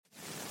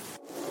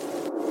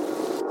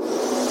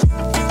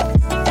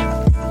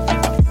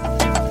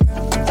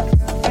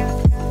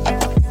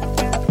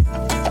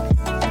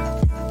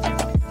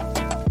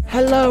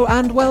Hello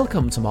and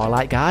welcome to More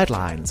Like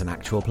Guidelines, an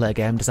actual play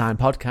game design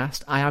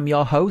podcast. I am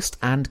your host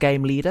and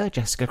game leader,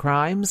 Jessica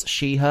Crimes,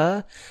 she,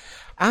 her,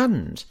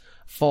 and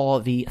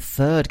for the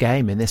third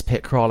game in this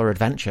pit crawler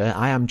adventure,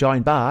 I am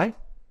joined by...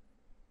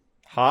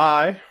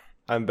 Hi,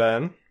 I'm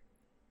Ben.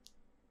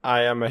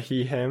 I am a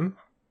he, him.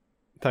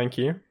 Thank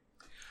you.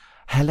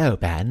 Hello,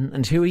 Ben,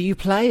 and who are you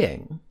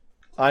playing?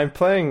 I'm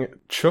playing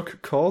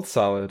Chuck Cold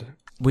Salad.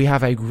 We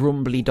have a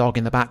grumbly dog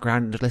in the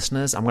background,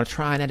 listeners. I'm going to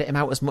try and edit him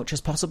out as much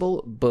as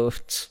possible,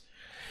 but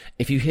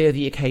if you hear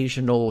the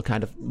occasional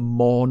kind of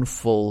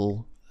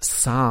mournful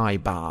sigh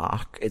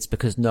bark, it's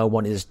because no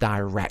one is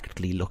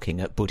directly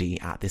looking at Buddy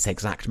at this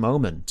exact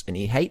moment, and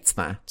he hates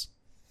that.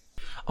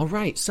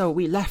 Alright, so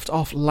we left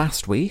off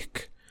last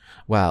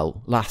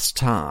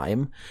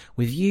time,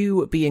 with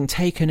you being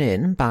taken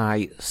in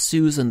by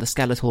Susan the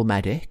skeletal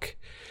medic,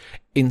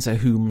 into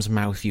whose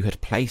mouth you had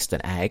placed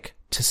an egg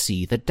to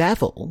see the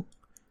devil.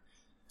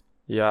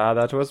 Yeah,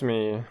 that was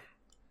me.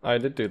 I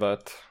did do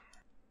that.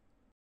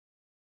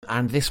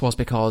 And this was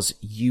because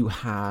you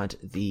had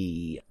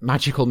the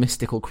magical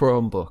mystical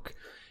Chromebook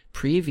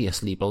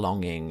previously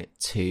belonging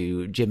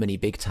to Jiminy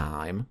Big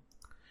Time,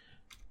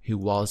 who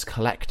was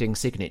collecting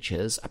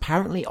signatures,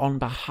 apparently on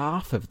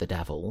behalf of the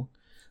devil,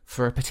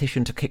 for a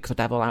petition to kick the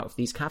devil out of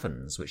these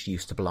caverns, which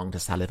used to belong to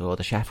Salivo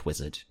the chef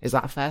wizard. Is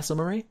that a fair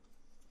summary?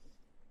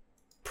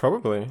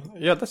 Probably.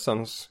 Yeah, that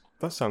sounds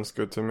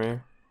good to me.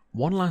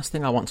 One last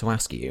thing I want to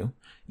ask you.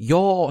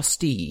 Your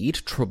steed,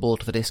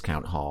 Troubled the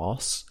Discount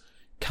Horse,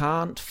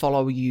 can't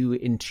follow you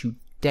into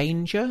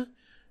danger?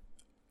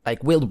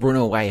 Like, will run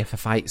away if a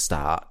fight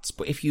starts,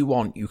 but if you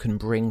want, you can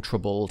bring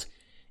Troubled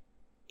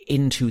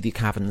into the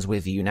caverns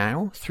with you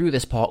now, through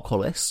this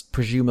portcullis,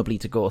 presumably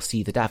to go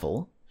see the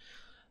devil.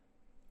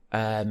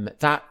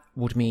 That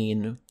would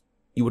mean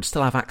you would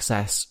still have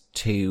access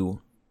to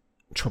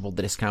Troubled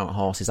the Discount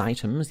Horse's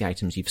items, the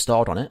items you've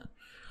stored on it,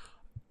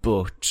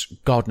 but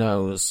God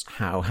knows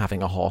how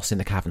having a horse in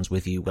the caverns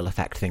with you will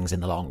affect things in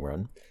the long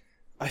run.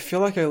 I feel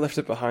like I left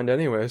it behind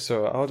anyway,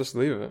 so I'll just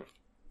leave it.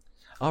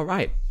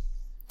 Alright.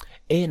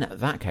 In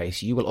that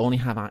case, you will only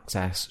have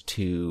access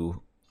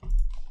to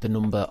the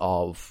number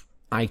of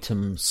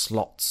item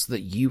slots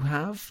that you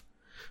have.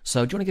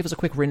 So do you want to give us a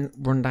quick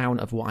rundown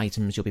of what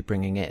items you'll be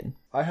bringing in?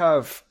 I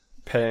have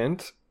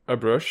paint, a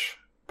brush,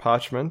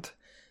 parchment,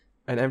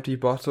 an empty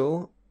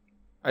bottle,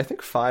 I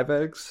think 5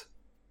 eggs.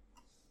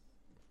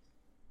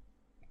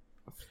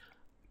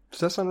 Does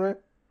that sound right?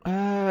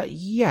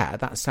 Yeah,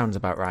 that sounds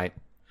about right.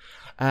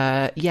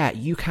 Yeah,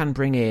 you can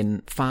bring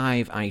in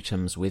 5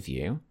 items with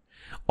you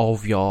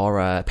of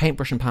your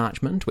paintbrush and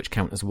parchment, which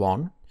count as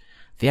 1,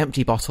 the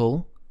empty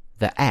bottle,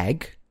 the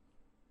egg,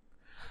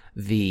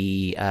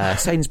 the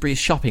Sainsbury's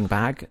shopping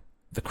bag,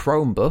 the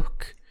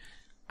Chromebook,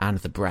 and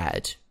the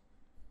bread.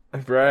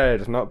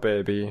 Bread, not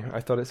baby. I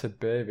thought it said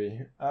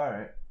baby.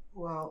 Alright,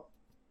 well...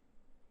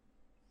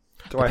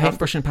 The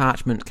paintbrush and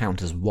parchment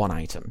count as 1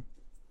 item.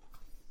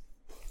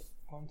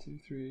 1, 2,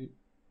 3...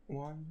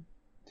 1,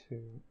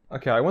 2...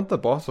 Okay, I want the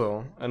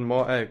bottle, and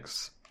more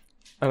eggs,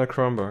 and a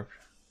Chromebook.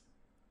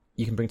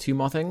 You can bring 2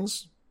 more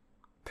things.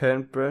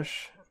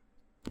 Paintbrush.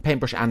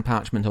 Paintbrush and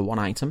parchment are 1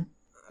 item.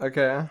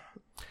 Okay.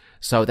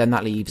 So then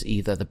that leaves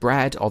either the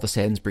bread or the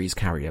Sainsbury's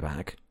carrier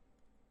bag.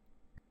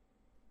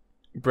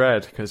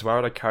 Bread, because why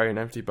would I carry an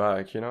empty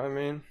bag, you know what I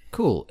mean?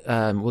 Cool.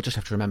 We'll just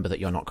have to remember that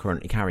you're not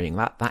currently carrying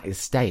that. That is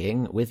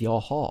staying with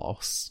your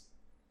horse.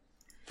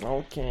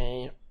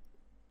 Okay.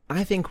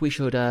 I think we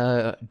should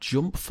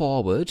jump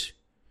forward.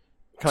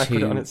 Can I put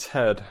it on its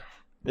head?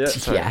 Yeah,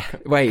 sorry. Yeah.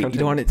 Wait, Continue. you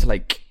don't want it to,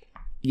 like...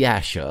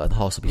 Yeah, sure, the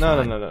horse will be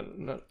fine.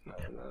 No.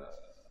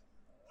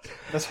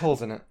 There's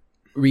holes in it.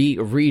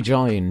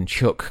 Rejoin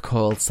Chuck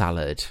Cold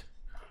Salad.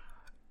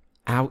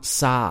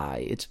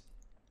 Outside,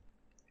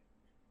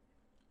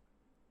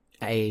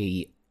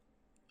 a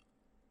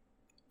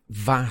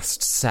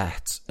vast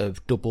set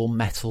of double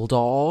metal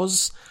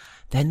doors.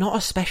 They're not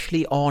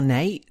especially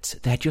ornate,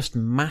 they're just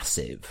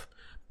massive,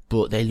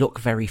 but they look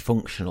very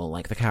functional,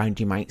 like the kind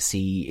you might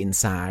see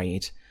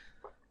inside,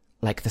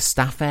 like the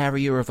staff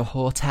area of a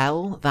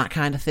hotel, that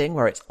kind of thing,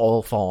 where it's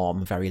all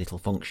form, very little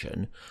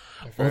function.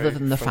 Other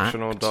than the fact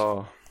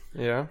door.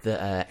 Yeah.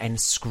 that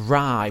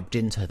inscribed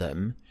into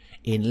them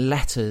in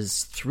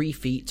letters 3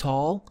 feet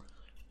tall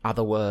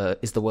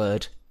is the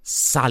word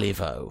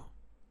Salivo.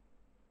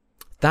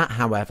 That,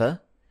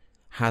 however,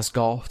 has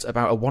got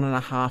about a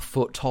 1.5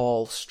 foot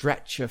tall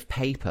stretch of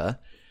paper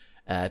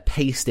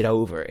pasted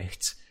over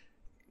it,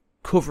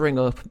 covering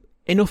up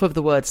enough of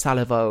the word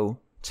Salivo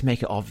to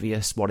make it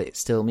obvious what it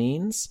still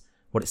means,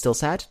 what it still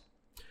said.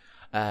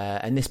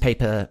 And this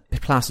paper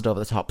plastered over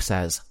the top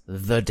says,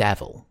 "The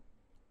Devil."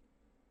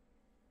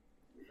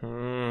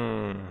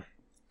 And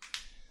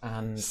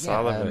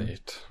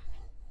salivate.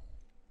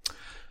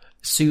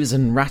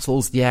 Susan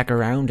rattles the egg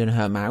around in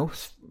her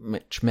mouth,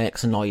 which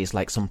makes a noise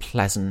like some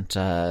pleasant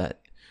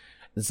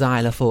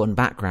xylophone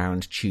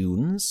background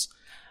tunes,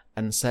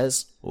 and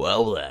says,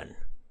 "Well then,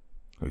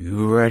 are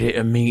you ready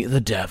to meet the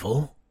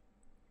devil?"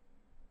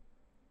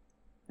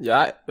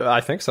 Yeah,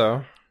 I think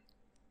so.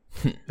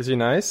 Is he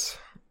nice?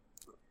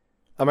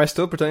 Am I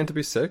still pretending to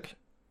be sick?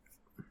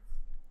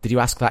 Did you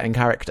ask that in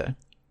character?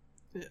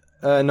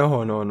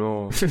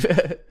 No.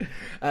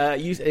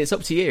 It's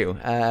up to you.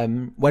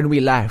 When we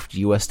left,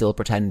 you were still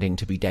pretending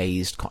to be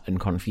dazed and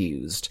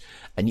confused,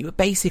 and you were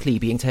basically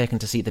being taken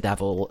to see the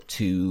devil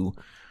to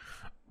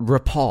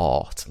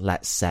report,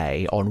 let's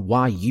say, on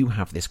why you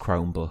have this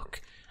Chromebook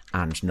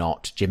and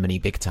not Jiminy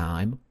Big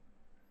Time.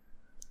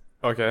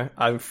 Okay,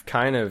 I've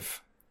kind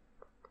of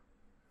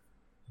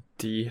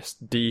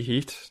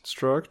de-heat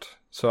stroked,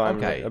 so I'm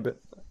Okay. a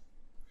bit,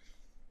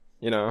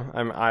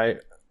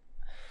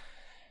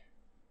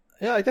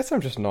 yeah, I guess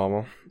I'm just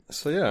normal.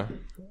 So yeah,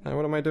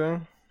 what am I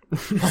doing?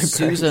 My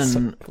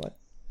Susan,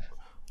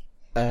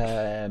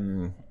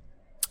 parents-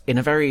 in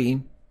a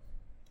very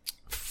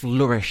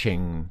flourish,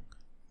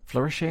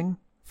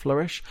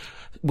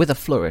 with a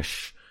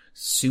flourish,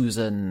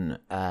 Susan,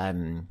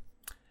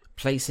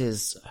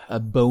 places a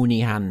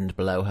bony hand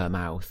below her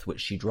mouth,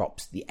 which she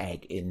drops the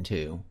egg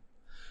into,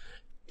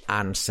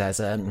 and says,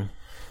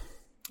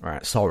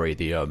 right, sorry,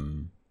 the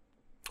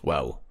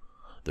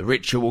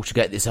ritual to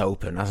get this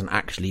open hasn't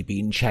actually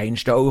been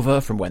changed over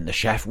from when the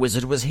chef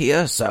wizard was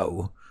here,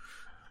 so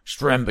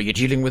just remember, you're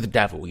dealing with the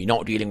devil, you're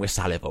not dealing with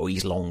Salivo,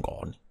 he's long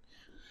gone.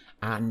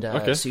 And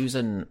Okay.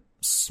 Susan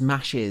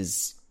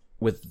smashes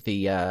with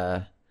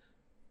the,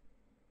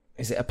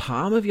 is it a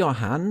palm of your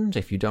hand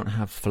if you don't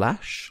have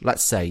flesh?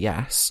 Let's say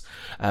yes.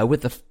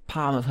 With the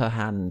palm of her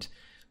hand,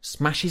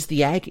 smashes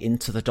the egg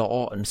into the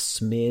door and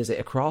smears it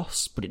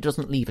across, but it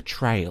doesn't leave a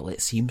trail,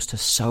 it seems to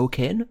soak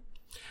in.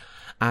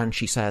 And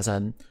she says,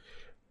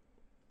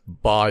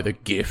 by the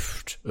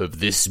gift of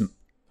this,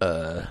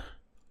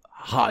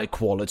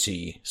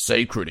 high-quality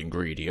sacred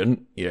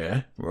ingredient,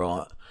 yeah,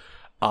 right,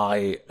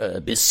 I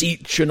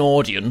beseech an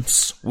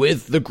audience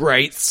with the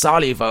great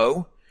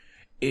Salivo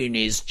in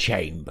his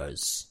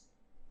chambers.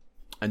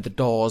 And the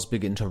doors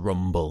begin to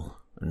rumble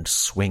and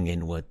swing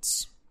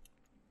inwards.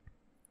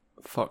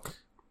 Fuck.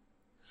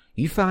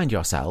 You find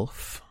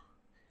yourself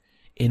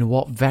in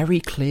what very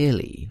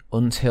clearly,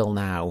 until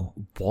now,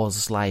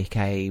 was like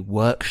a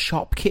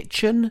workshop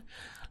kitchen,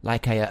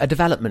 like a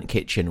development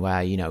kitchen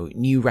where,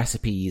 new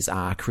recipes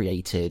are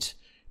created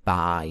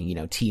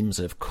by, teams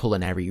of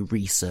culinary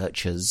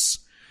researchers,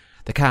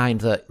 the kind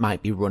that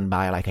might be run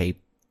by like a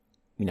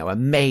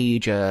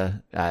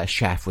major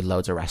chef with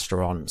loads of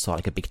restaurants or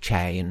like a big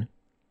chain.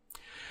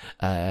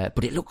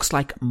 But it looks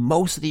like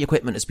most of the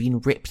equipment has been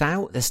ripped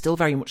out. There's still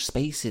very much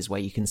spaces where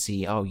you can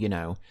see,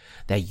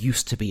 there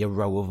used to be a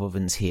row of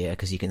ovens here,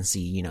 because you can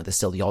see, there's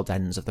still the odd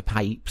ends of the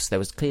pipes. There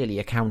was clearly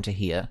a counter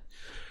here,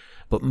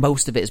 but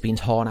most of it has been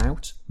torn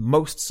out.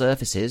 Most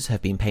surfaces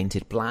have been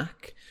painted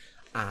black,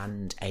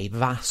 and a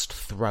vast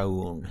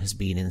throne has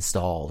been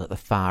installed at the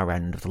far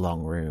end of the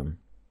long room.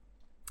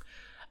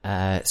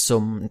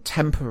 Some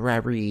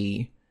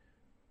temporary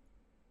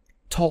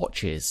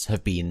torches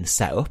have been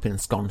set up in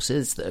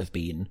sconces that have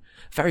been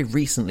very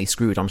recently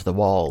screwed onto the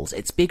walls.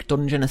 It's big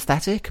dungeon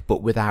aesthetic,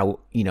 but without,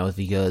 the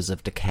years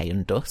of decay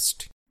and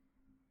dust.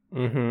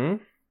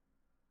 Mm-hmm.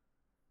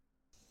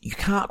 You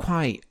can't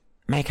quite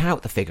make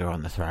out the figure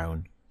on the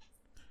throne,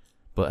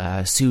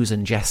 but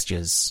Susan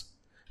gestures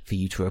for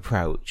you to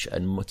approach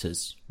and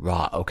mutters,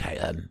 right, okay,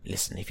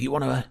 listen, if you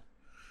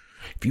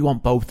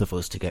want both of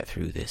us to get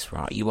through this,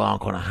 right, you are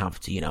going to have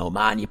to,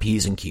 mind your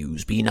P's and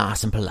Q's, be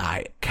nice and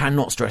polite.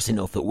 Cannot stress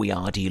enough that we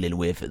are dealing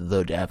with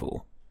the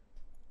devil.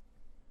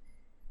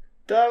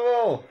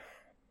 Devil!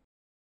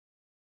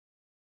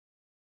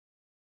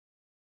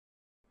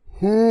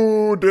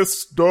 Who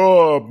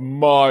disturbed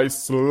my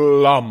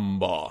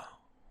slumber?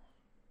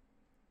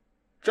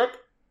 Chuck!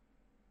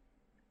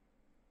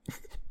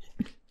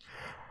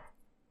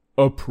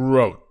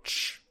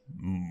 Approach,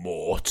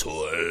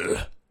 mortal.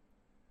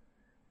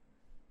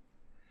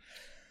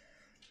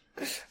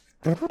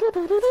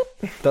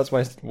 That's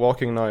my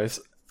walking noise.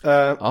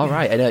 All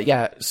right,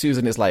 and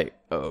Susan is like,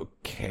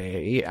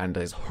 okay, and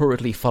is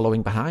hurriedly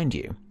following behind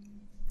you.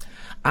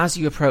 As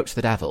you approach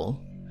the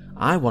devil,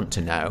 I want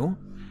to know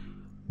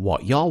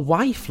what your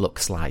wife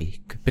looks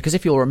like, because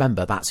if you'll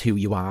remember, that's who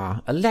you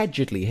are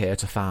allegedly here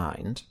to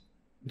find.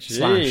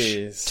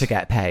 Jeez. To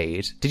get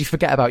paid. Did you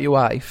forget about your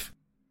wife?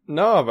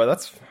 No, but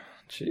that's...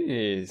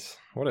 Jeez.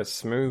 What a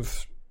smooth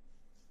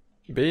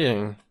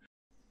being.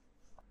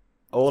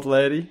 Old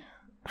lady.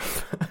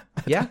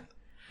 Yeah?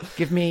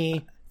 Give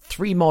me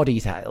 3 more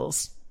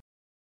details.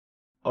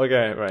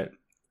 Okay, right.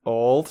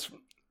 Old.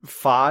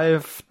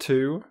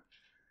 5'2".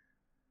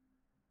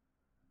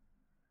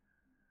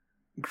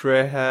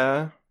 Grey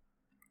hair.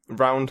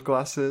 Round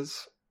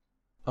glasses.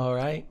 All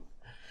right.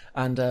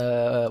 And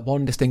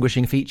one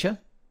distinguishing feature?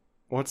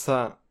 What's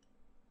that?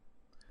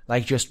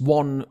 Like just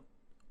one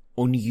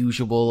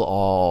unusual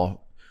or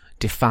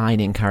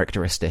defining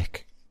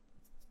characteristic.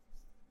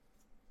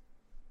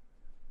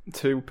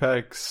 2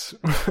 pegs.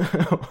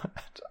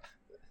 What?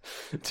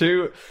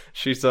 2.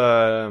 She's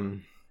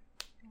one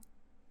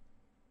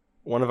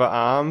of her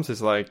arms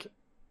is like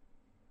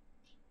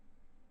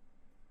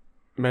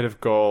made of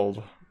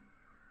gold.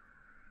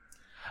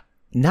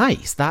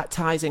 Nice. That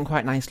ties in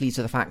quite nicely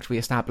to the fact we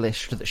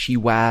established that she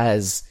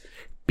wears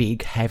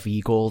big,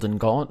 heavy golden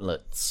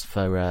gauntlets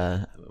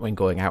for when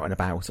going out and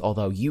about,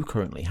 although you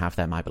currently have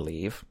them, I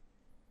believe.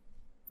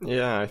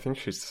 Yeah, I think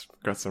she's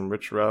got some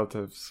rich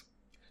relatives.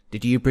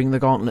 Did you bring the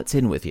gauntlets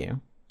in with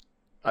you?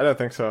 I don't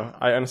think so.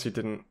 I honestly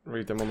didn't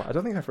read them. I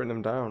don't think I've written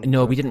them down.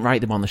 No, we didn't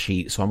write them on the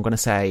sheet, so I'm going to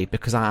say,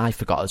 because I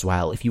forgot as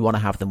well, if you want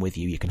to have them with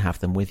you, you can have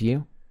them with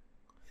you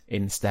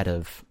instead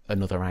of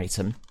another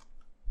item.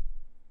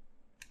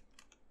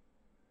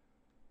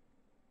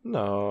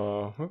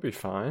 No, we'll be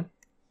fine.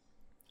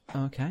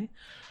 Okay.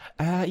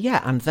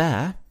 Yeah, and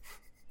there,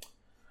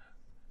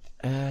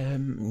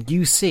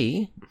 you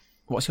see,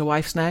 what's your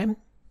wife's name?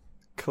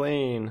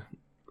 Clean.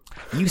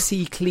 You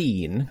see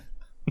Clean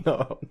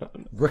No.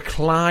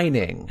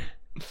 reclining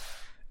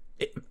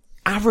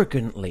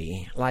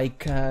arrogantly,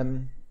 like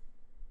the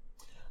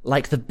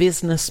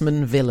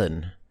businessman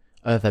villain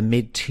of a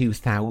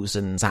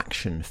mid-2000s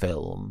action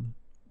film.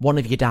 One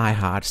of your Die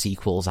Hard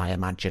sequels, I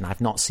imagine.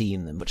 I've not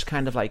seen them, but just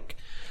kind of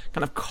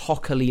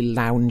cockily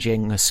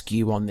lounging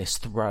askew on this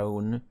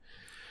throne.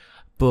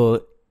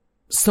 But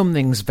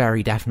something's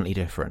very definitely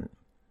different.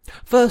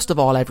 First of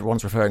all,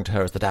 everyone's referring to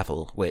her as the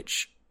devil,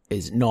 which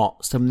is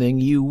not something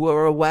you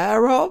were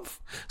aware of.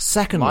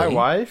 Secondly... My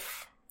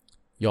wife?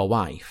 Your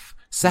wife.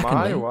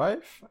 Secondly... My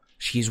wife?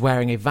 She's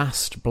wearing a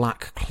vast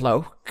black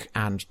cloak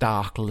and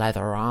dark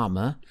leather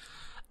armour,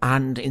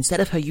 and instead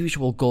of her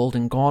usual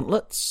golden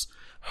gauntlets,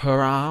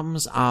 her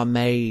arms are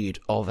made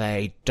of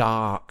a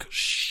dark,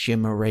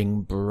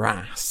 shimmering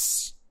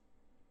brass.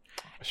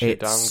 She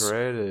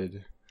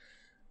downgraded.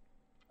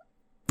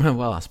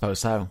 Well, I suppose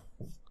so.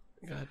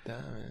 God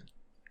damn it.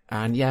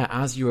 And yeah,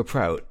 as you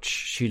approach,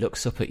 she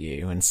looks up at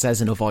you and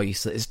says in a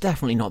voice that is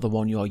definitely not the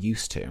one you're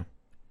used to.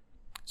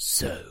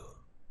 So,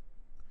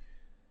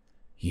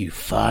 you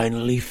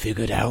finally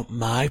figured out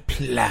my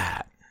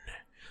plan.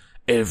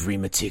 Every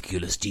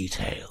meticulous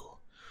detail.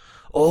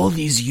 All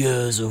these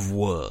years of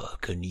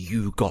work, and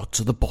you got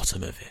to the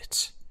bottom of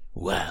it.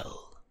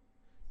 Well,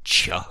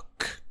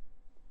 Chuck,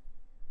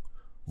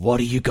 what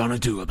are you gonna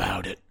do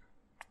about it?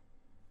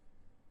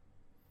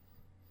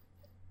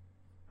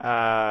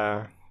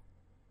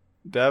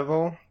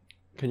 Devil,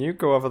 can you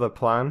go over the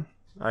plan?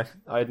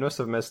 I must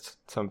have missed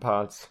some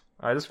parts.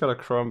 I just got a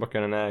Chromebook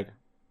and an egg.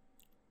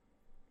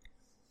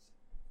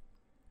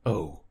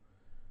 Oh.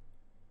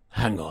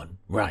 Hang on.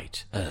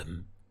 Right.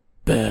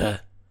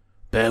 Bear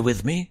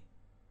with me?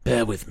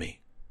 Bear with me.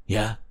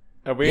 Yeah?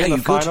 Are we in the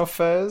final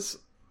phase?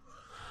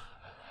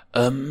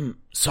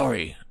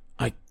 Sorry.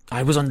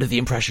 I was under the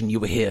impression you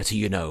were here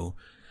to,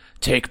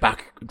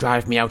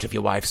 drive me out of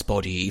your wife's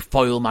body,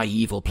 foil my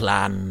evil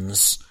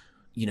plans,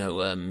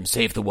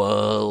 save the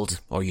world,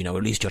 or,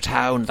 at least your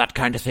town, that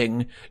kind of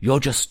thing. You're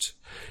just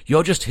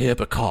here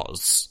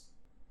because...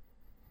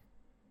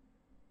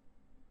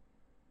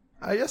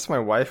 I guess my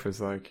wife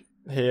was,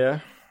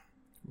 here.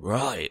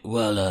 Right,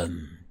 well,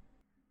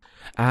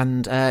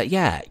 And,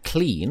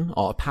 Clean,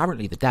 or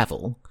apparently the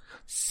devil,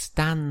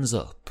 stands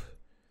up.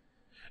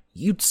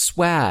 You'd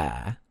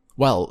swear...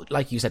 Well,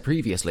 like you said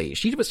previously,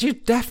 she's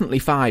definitely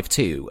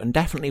 5'2", and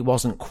definitely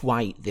wasn't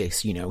quite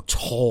this,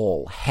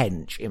 tall,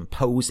 hench,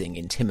 imposing,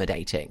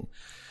 intimidating.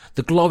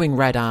 The glowing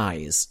red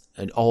eyes,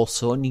 and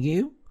also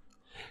new.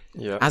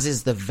 Yeah. As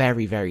is the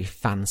very, very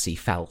fancy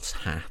felt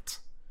hat.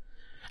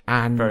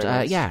 And, Very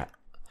nice.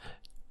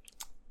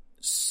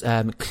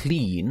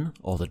 Clean,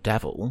 or the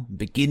devil,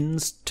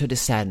 begins to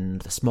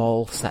descend the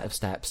small set of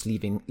steps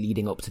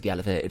leading up to the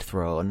elevated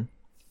throne.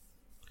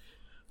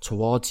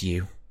 Towards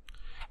you.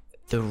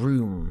 The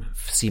room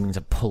seeming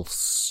to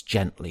pulse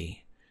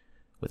gently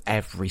with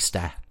every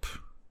step.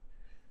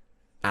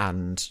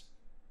 And,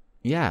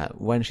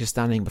 when she's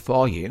standing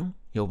before you,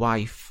 your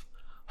wife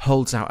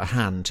holds out a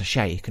hand to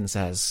shake and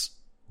says,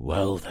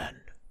 "Well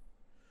then,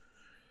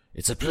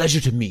 it's a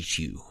pleasure to meet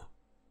you.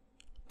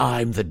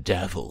 I'm the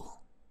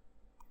devil."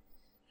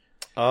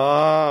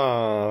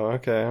 Oh,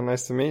 okay.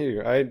 Nice to meet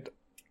you.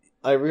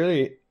 I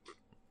really...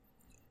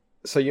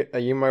 So are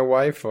you my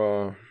wife,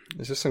 or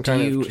is this some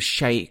kind of... Do you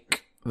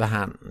shake the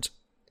hand?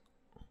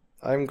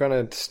 I'm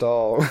gonna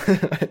stall.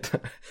 I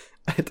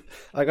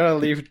gotta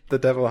leave the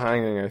devil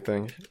hanging, I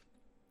think.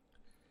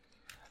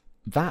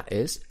 That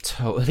is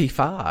totally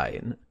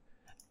fine.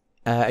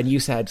 And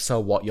you said, "So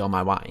what, you're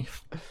my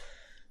wife?"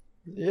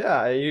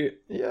 Yeah,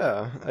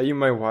 are you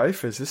my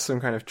wife? Is this some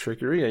kind of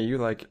trickery? Are you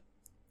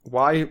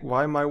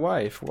why my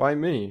wife? Why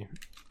me?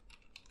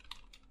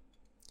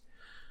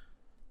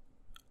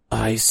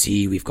 I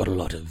see we've got a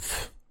lot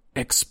of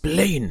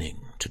explaining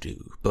to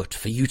do, but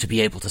for you to be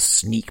able to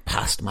sneak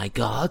past my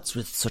guards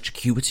with such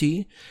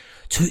acuity,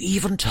 to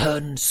even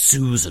turn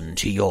Susan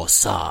to your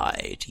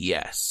side,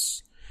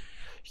 yes,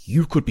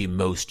 you could be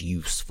most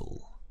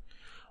useful.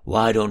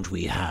 Why don't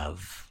we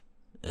have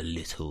a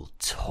little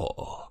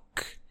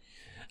talk?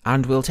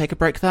 And we'll take a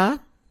break there.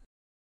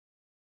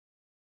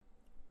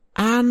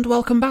 And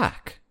welcome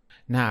back.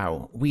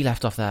 Now, we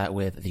left off there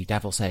with the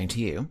devil saying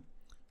to you,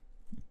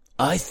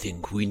 "I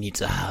think we need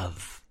to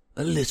have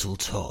a little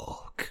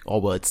talk,"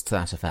 or words to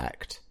that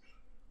effect.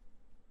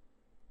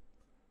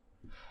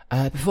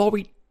 Before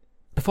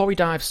we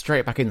dive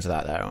straight back into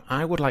that, though,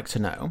 I would like to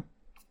know,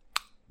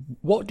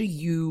 what do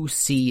you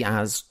see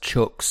as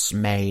Chuck's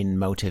main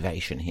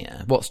motivation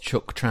here? What's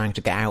Chuck trying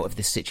to get out of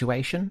this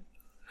situation?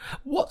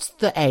 What's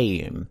the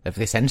aim of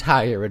this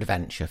entire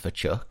adventure for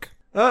Chuck?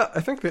 I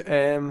think the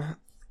aim,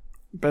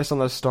 based on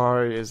the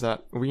story, is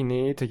that we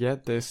need to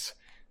get this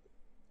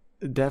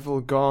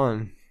devil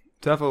gone.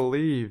 Devil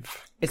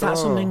leave. Is that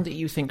something that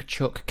you think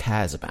Chuck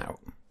cares about?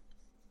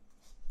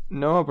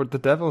 No, but the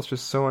devil's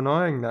just so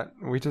annoying that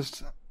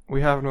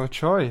we have no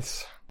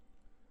choice.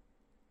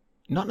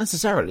 Not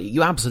necessarily.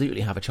 You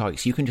absolutely have a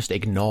choice. You can just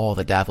ignore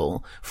the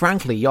devil.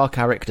 Frankly, your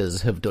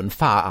characters have done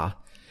far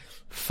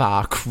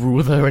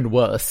crueler and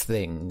worse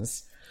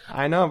things.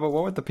 I know, but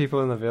what would the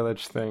people in the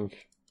village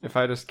think if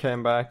I just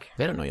came back?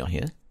 They don't know you're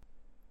here.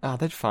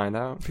 They'd find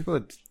out. People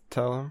would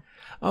tell them.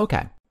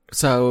 Okay.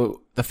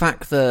 So, the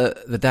fact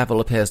that the devil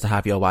appears to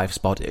have your wife's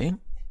body,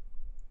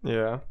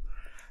 Yeah.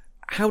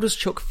 how does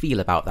Chuck feel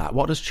about that?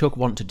 What does Chuck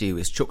want to do?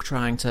 Is Chuck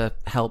trying to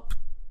help,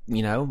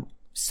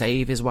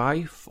 save his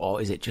wife? Or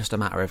is it just a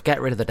matter of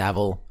get rid of the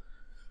devil,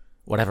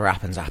 whatever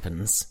happens,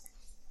 happens?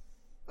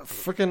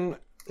 Fucking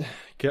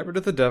get rid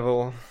of the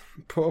devil,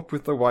 put up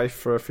with the wife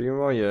for a few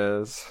more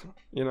years,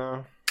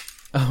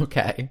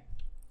 Okay.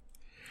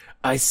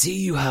 I see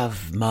you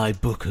have my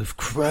book of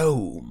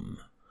Chrome,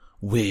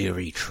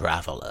 weary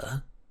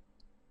traveller.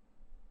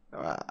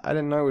 I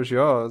didn't know it was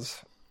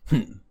yours.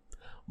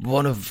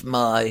 One of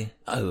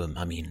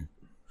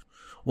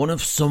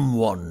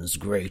someone's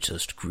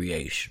greatest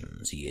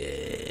creations, yes.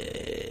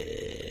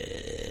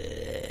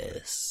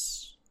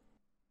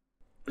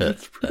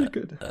 It's pretty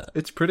good.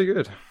 It's pretty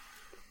good.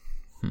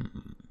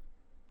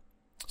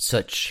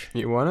 Such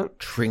You want it?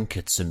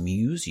 trinkets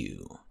amuse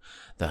you.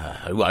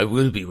 I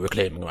will be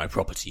reclaiming my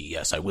property,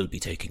 yes, I will be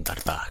taking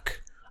that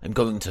back. I'm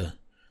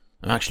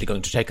actually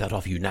going to take that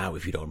off you now,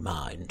 if you don't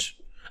mind.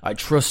 I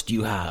trust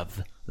you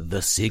have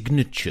the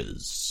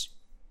signatures.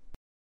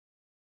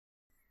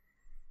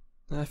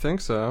 I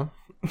think so.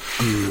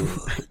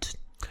 Good.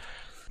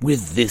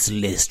 With this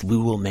list, we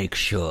will make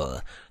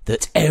sure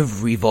that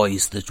every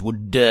voice that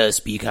would dare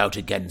speak out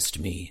against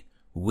me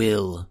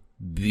will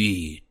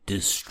be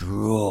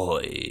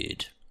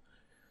destroyed.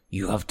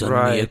 You have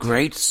done me a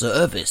great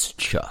service,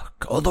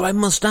 Chuck, although I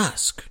must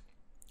ask,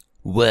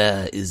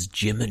 where is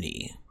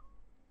Jiminy?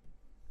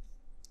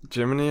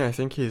 Jiminy, I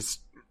think he's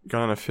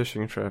gone on a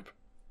fishing trip.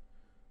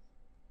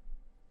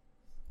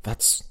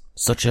 That's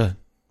such a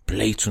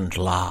blatant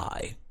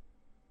lie.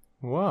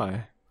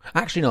 Why?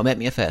 Actually, no, make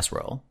me a first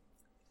roll.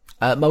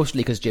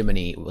 Mostly because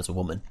Jiminy was a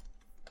woman.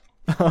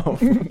 Oh.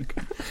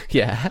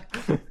 Yeah.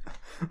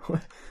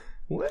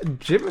 What?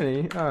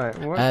 Jiminy? Alright,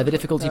 The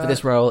difficulty for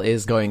this roll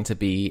is going to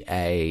be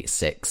a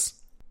 6.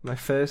 My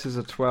face is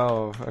a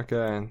 12.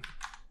 Okay.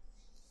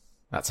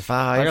 That's a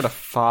 5. I got a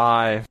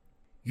 5.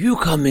 You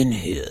come in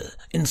here,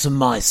 into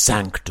my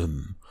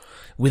sanctum,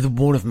 with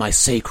one of my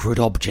sacred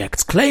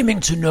objects, claiming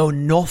to know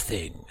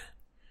nothing.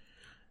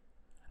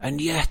 And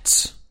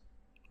yet,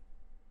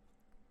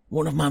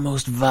 one of my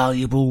most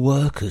valuable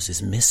workers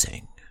is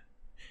missing.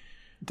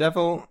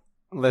 Devil,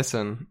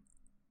 listen.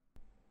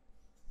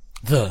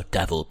 The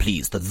devil,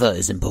 please, the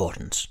is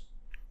important.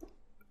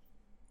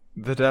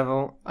 The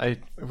devil,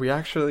 we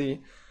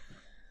actually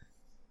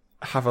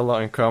have a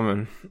lot in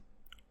common.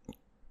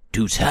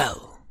 Do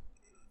tell.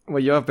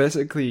 Well, you're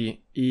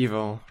basically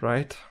evil,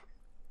 right?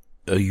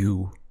 Are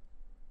you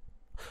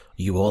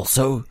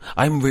also?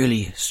 I'm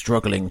really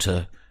struggling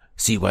to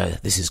see where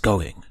this is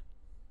going.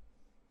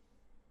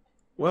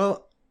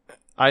 Well,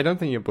 I don't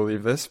think you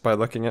believe this by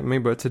looking at me,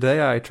 but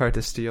today I tried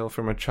to steal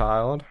from a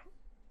child.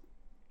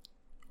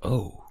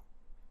 Oh.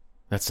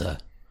 That's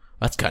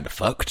kind of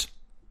fucked.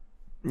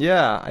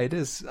 Yeah, it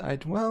is.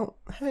 Well,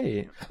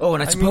 hey. Oh,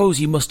 and I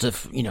suppose you must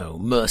have,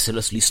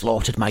 mercilessly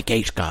slaughtered my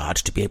gate guard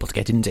to be able to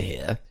get into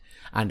here.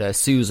 And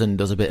Susan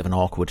does a bit of an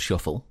awkward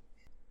shuffle.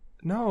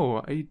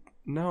 No.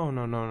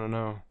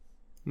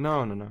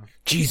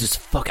 Jesus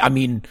fuck,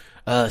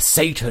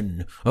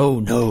 Satan. Oh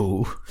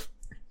no.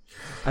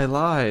 I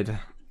lied.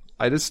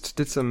 I just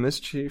did some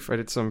mischief. I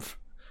did some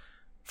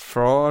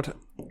fraud.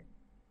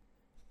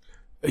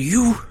 Are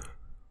you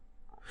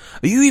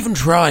even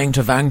trying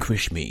to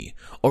vanquish me?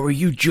 Or are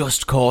you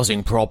just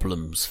causing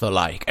problems for,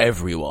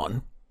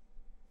 everyone?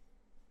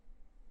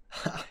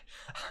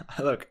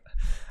 Look,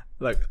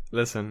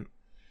 listen.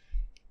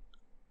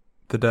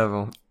 The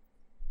devil.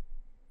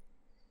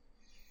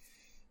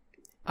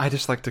 I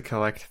just like to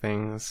collect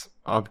things,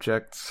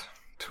 objects,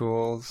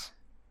 tools.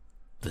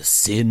 The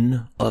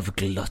sin of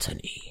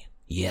gluttony.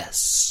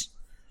 Yes.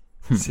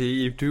 See,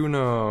 you do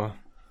know.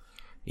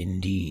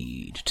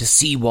 Indeed. To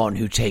see one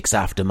who takes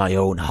after my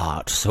own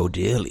heart so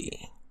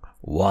dearly.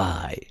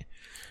 Why,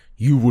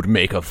 you would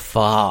make a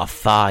far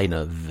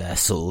finer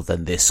vessel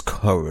than this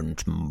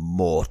current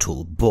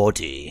mortal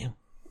body.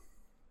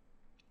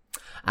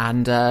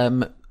 And,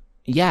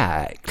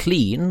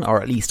 Clean,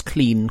 or at least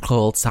Clean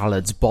Cold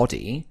Salad's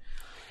body,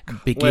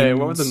 begins... Wait,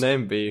 what would the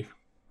name be?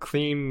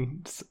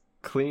 Clean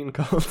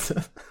Cold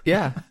Salad?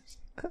 Yeah.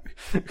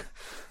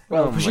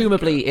 Well, Oh my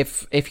presumably,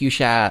 if you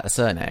share a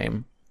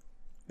surname,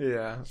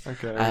 Yeah.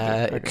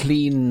 Okay.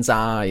 Clean's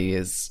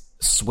eyes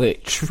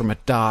switch from a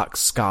dark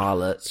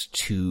scarlet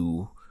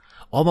to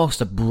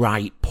almost a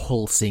bright,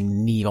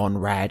 pulsing neon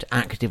red,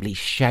 actively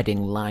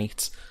shedding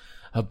light.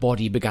 Her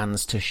body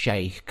begins to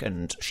shake,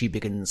 and she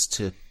begins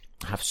to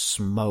have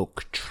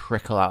smoke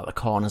trickle out the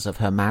corners of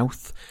her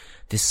mouth.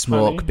 This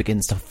smoke Honey?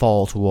 begins to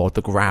fall toward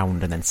the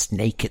ground and then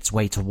snake its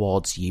way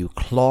towards you,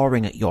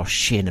 clawing at your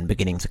shin and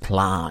beginning to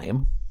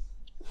climb.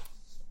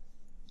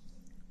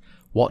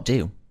 What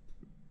do?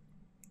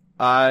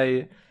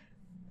 I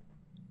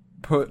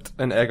put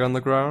an egg on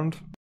the ground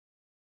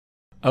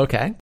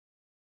Okay.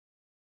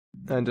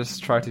 and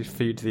just try to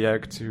feed the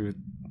egg to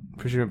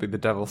presumably the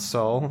devil's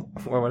soul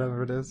or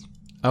whatever it is.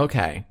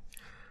 Okay.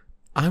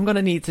 I'm going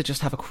to need to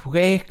just have a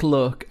quick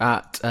look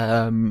at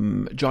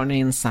Johnny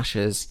and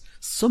Sasha's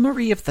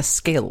summary of the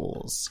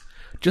skills,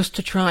 just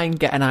to try and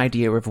get an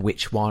idea of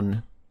which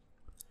one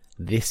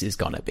this is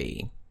going to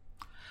be.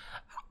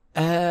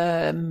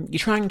 You're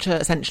trying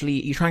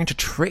to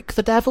trick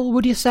the devil,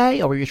 would you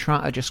say? Or are you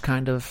trying to just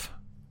kind of...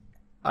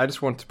 I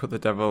just want to put the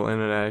devil in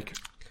an egg.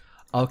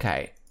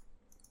 Okay.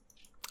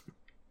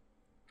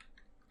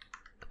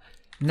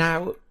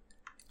 Now,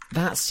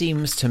 that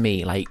seems to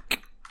me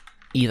like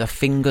either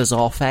fingers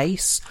or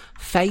face.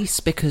 Face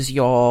because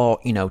you're,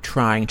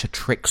 trying to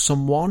trick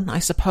someone, I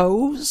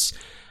suppose.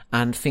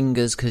 And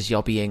fingers because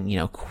you're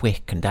being,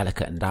 quick and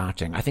delicate and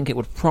darting. I think it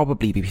would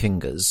probably be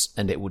fingers,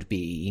 and it would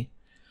be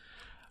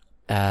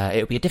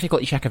a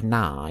difficulty check of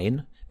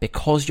 9.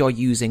 Because you're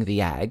using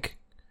the egg,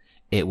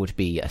 it would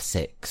be a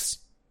 6.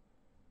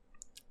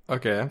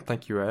 Okay,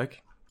 thank you,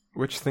 egg.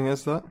 Which thing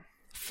is that?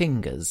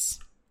 Fingers.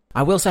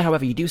 I will say,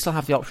 however, you do still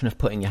have the option of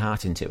putting your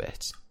heart into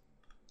it.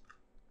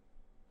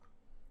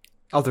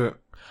 I'll do it.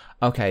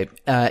 Okay,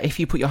 if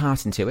you put your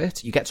heart into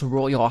it, you get to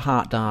roll your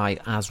heart die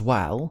as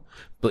well,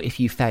 but if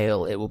you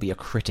fail, it will be a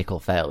critical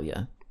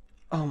failure.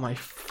 Oh my...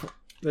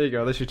 There you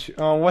go, they should...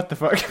 Oh, what the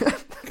fuck?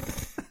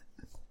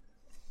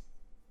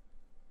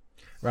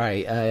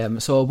 Right,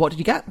 so what did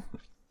you get?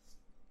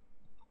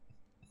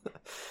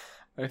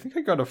 I think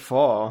I got a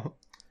 4.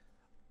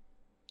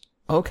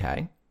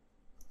 Okay.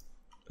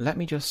 Let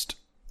me just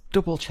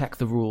double check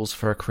the rules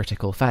for a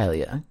critical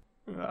failure.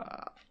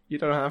 You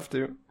don't have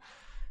to.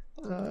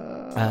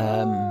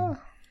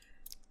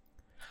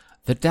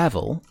 The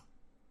devil,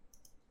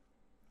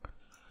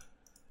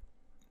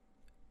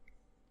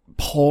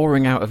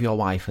 pouring out of your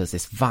wife as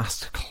this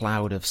vast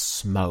cloud of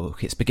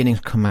smoke. It's beginning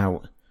to come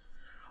out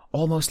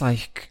almost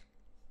like...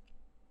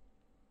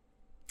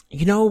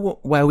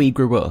 where we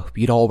grew up,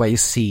 you'd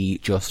always see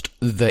just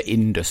the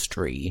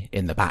industry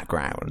in the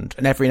background.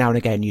 And every now and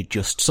again,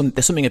 there's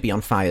something would be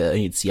on fire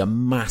and you'd see a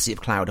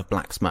massive cloud of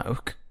black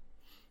smoke.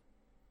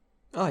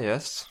 Oh,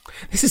 yes.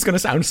 This is going to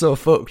sound so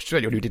fucked to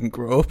anyone who didn't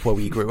grow up where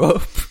we grew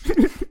up.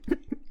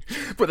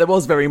 But there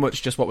was very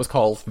much just what was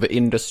called the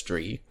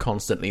industry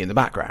constantly in the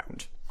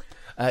background.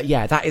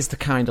 That is the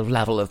kind of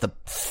level of the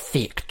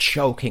thick,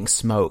 choking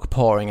smoke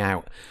pouring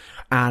out.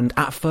 And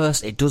at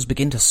first, it does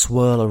begin to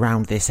swirl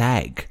around this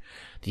egg.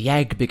 The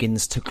egg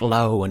begins to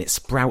glow and it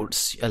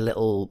sprouts a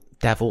little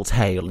devil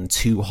tail and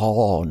 2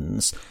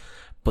 horns.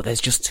 But there's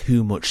just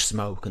too much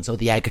smoke, and so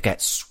the egg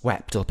gets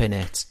swept up in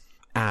it.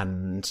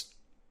 And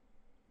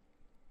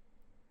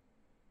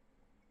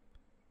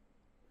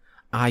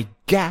I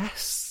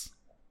guess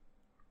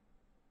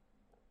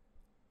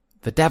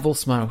the devil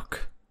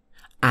smoke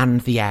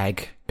and the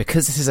egg,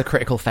 because this is a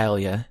critical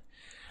failure,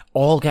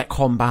 all get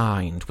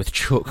combined with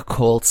Chuck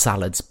Cold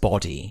Salad's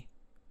body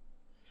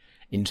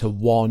into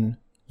one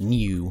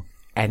new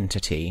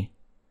entity,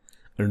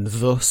 and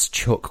thus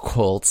Chuck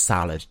Cold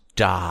Salad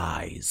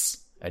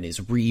dies and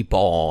is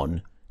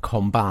reborn,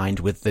 combined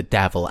with the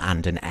devil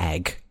and an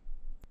egg.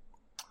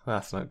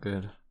 That's not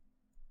good.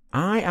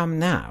 I am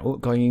now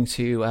going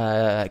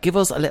to give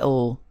us a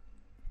little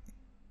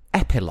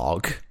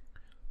epilogue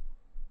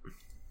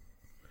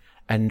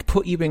and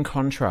put you in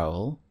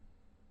control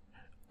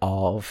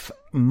of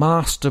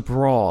Master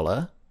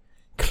Brawler,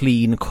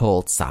 Clean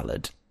Cold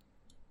Salad.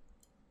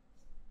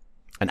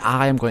 And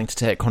I am going to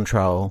take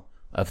control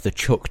of the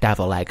Chuck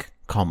Devil Egg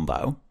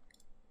combo.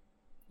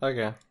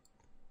 Okay.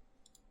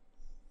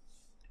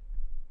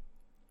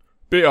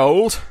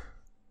 Behold,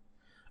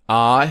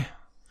 I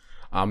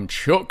am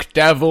Chuck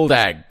Deviled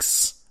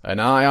Eggs,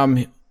 and I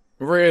am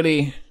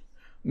really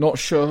not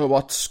sure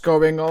what's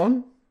going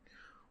on.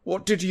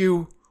 What did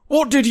you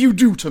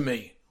do to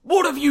me?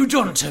 What have you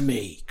done to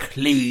me,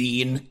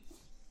 Clean?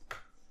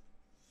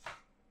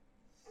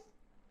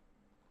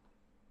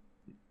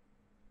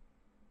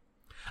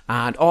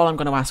 And all I'm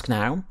going to ask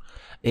now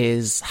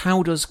is,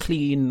 how does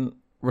Clean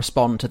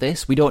respond to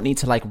this? We don't need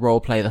to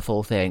roleplay the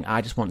full thing.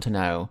 I just want to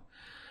know.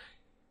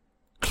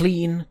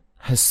 Clean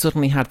has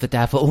suddenly had the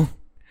devil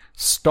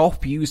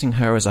stop using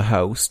her as a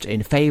host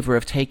in favour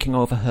of taking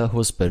over her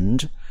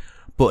husband,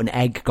 but an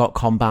egg got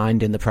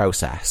combined in the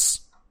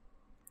process.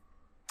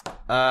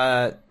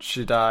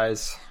 She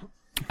dies.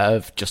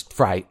 Of just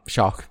fright,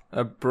 shock.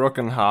 A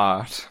broken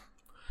heart.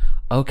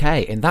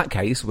 Okay, in that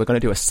case, we're going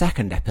to do a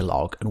second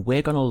epilogue, and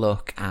we're going to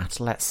look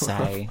at, let's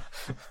say,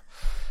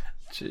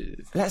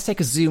 Jeez. let's take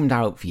a zoomed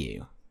out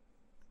view.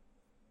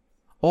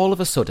 All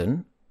of a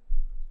sudden,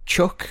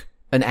 Chuck,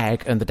 an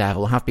egg, and the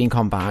devil have been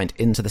combined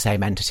into the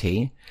same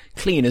entity.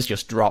 Cleaner's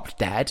just dropped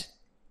dead.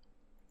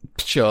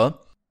 Sure.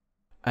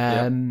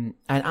 And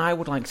I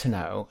would like to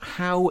know,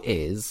 how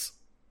is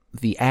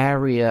the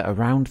area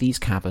around these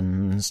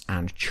caverns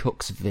and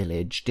Chuck's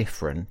village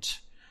different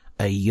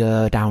a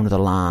year down the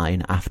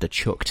line after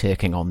Chuck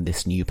taking on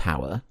this new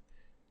power?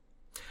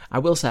 I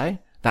will say,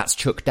 that's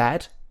Chuck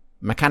dead.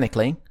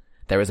 Mechanically,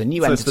 there is a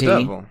new So it's the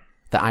entity devil.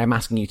 that I am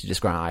asking you to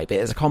describe.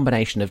 It is a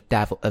combination of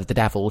the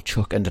devil,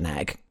 Chuck, and an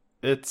egg.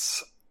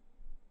 There's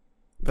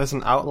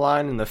an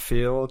outline in the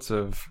fields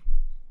of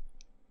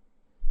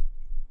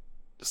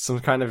some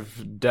kind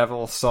of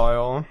devil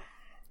soil,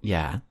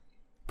 Yeah.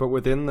 but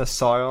within the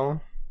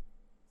soil,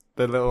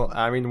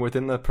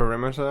 within the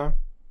perimeter,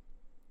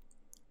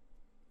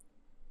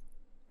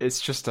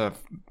 it's just a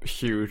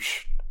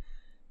huge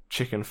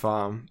chicken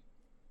farm.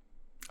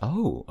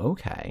 Oh,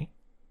 okay.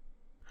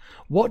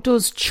 What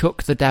does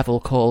Chuck the Devil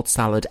Called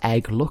Salad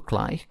Egg look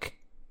like?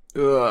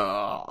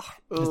 Ugh.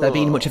 Has there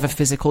been much of a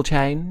physical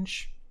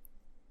change?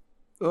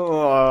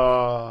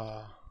 Ugh.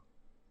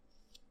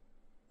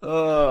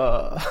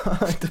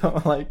 I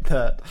don't like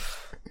that.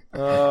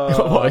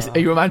 Are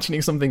you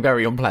imagining something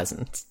very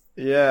unpleasant?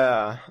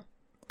 Yeah.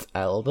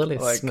 Tell the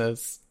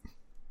listeners.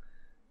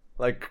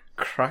 Like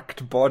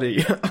cracked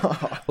body.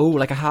 Oh,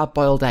 like a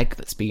hard-boiled egg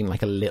that's been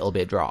like a little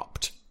bit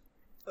dropped.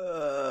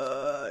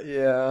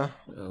 Yeah.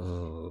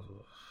 Oh.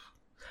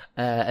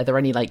 Are there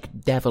any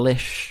like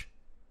devilish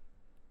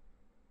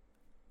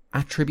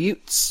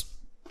attributes?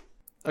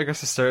 I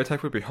guess the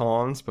stereotype would be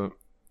horns, but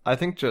I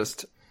think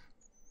just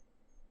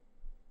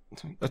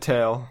a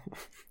tail.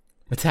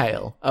 A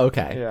tail.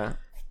 Okay. Yeah.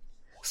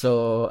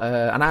 So,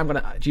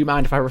 and do you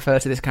mind if I refer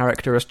to this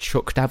character as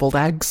Chuck Deviled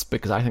Eggs?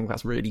 Because I think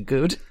that's really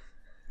good.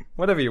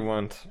 Whatever you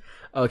want.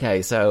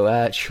 Okay,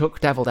 so Chuck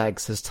Deviled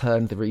Eggs has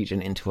turned the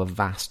region into a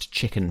vast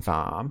chicken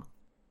farm.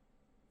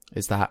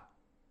 Is that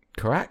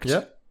correct?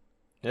 Yeah.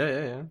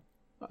 Yeah.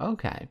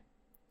 Okay.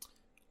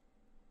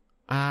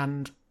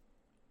 And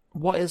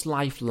what is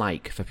life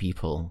like for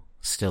people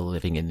still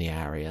living in the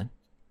area?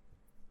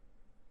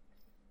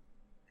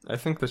 I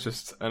think there's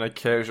just an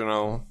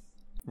occasional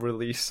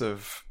release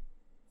of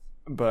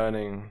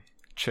burning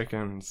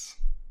chickens.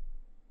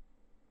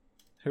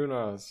 Who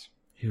knows?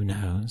 Who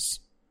knows?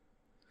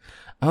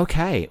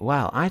 Okay,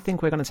 well, I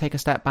think we're going to take a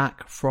step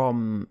back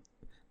from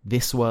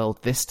this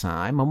world this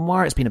time, and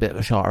where it's been a bit of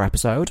a shorter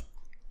episode,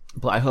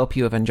 but I hope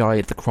you have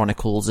enjoyed the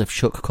Chronicles of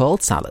Chuck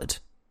Cold Salad,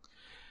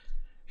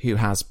 who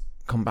has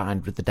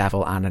combined with the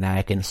devil and an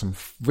egg in some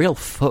real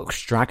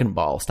fucked Dragon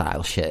Ball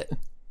style shit.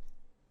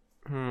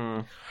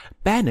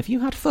 Ben, have you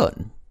had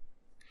fun?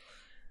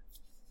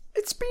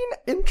 It's been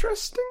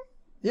interesting.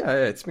 Yeah,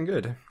 it's been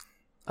good.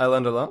 I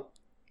learned a lot.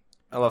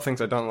 A lot of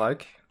things I don't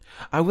like.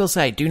 I will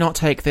say, do not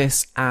take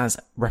this as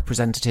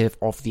representative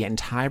of the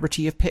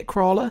entirety of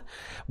Pitcrawler.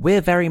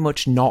 We're very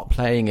much not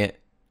playing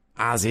it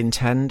as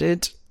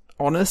intended,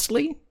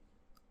 honestly.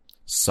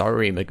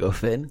 Sorry,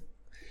 MacGuffin.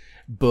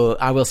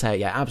 But I will say,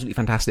 yeah, absolutely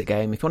fantastic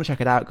game. If you want to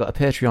check it out, go to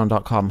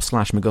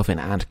patreon.com/MacGuffin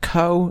and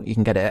co. You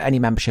can get it at any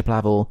membership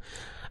level.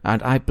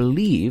 And I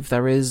believe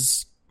there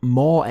is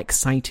more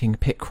exciting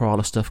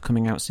Pitcrawler stuff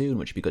coming out soon,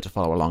 which would be good to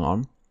follow along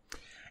on.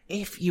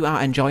 If you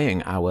are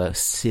enjoying our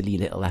silly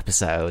little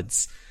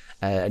episodes,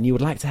 and you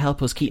would like to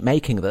help us keep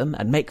making them,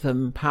 and make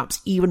them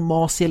perhaps even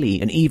more silly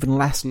and even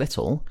less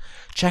little,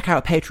 check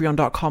out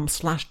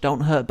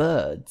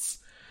patreon.com/don'thurtbirds.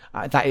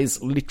 That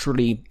is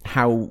literally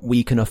how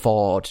we can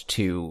afford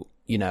to,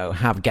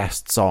 have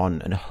guests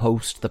on and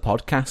host the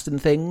podcast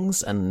and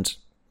things, and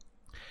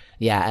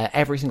yeah,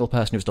 every single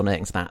person who's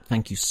donating to that,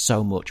 thank you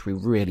so much. We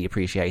really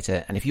appreciate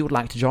it. And if you would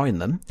like to join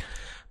them,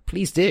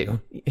 please do.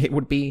 It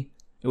would mean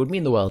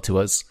the world to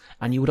us.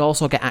 And you would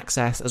also get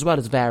access, as well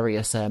as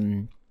various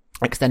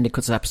extended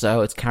cuts of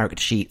episodes,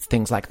 character sheets,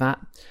 things like that.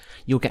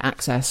 You'll get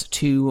access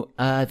to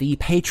the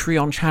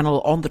Patreon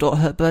channel on the Don't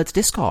Hurt Birds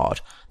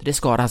Discord. The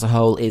Discord as a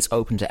whole is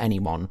open to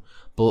anyone,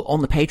 but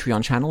on the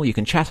Patreon channel you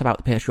can chat about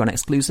the Patreon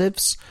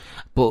exclusives.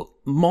 But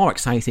more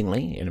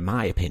excitingly, in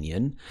my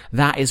opinion,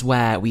 that is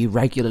where we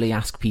regularly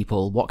ask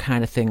people what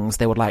kind of things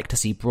they would like to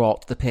see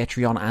brought to the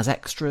Patreon as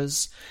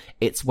extras.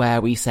 It's where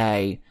we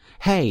say,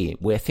 hey,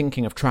 we're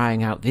thinking of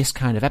trying out this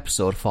kind of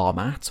episode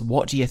format.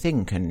 What do you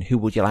think, and who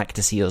would you like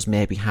to see us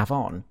maybe have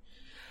on?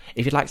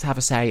 If you'd like to have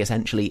a say,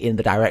 essentially, in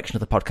the direction of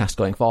the podcast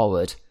going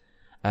forward,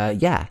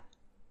 yeah,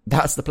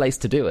 that's the place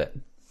to do it.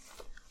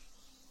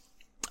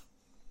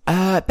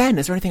 Ben,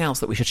 is there anything else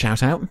that we should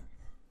shout out?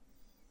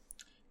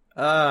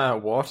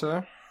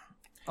 Water.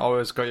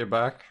 Always got your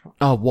back.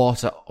 Oh,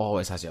 water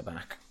always has your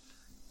back.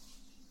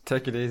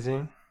 Take it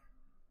easy.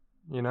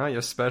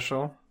 You're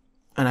special.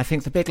 And I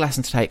think the big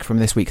lesson to take from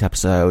this week's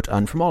episode,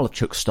 and from all of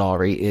Chuck's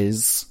story,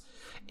 is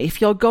if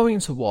you're going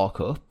to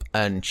walk up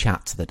and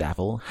chat to the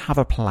devil, have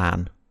a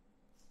plan.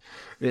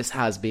 This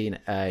has been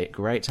a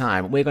great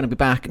time. We're going to be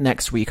back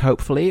next week,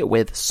 hopefully,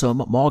 with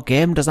some more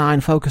game design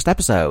focused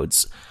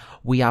episodes.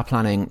 We are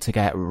planning to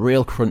get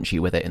real crunchy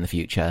with it in the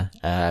future,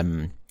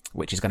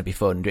 which is going to be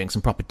fun, doing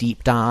some proper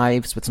deep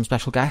dives with some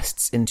special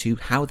guests into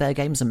how their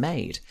games are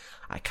made.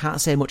 I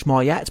can't say much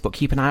more yet, but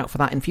keep an eye out for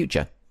that in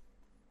future.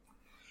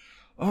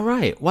 All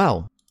right,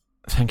 well,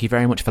 thank you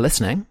very much for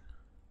listening.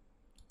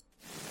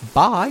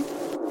 Bye.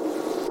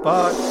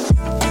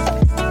 Bye.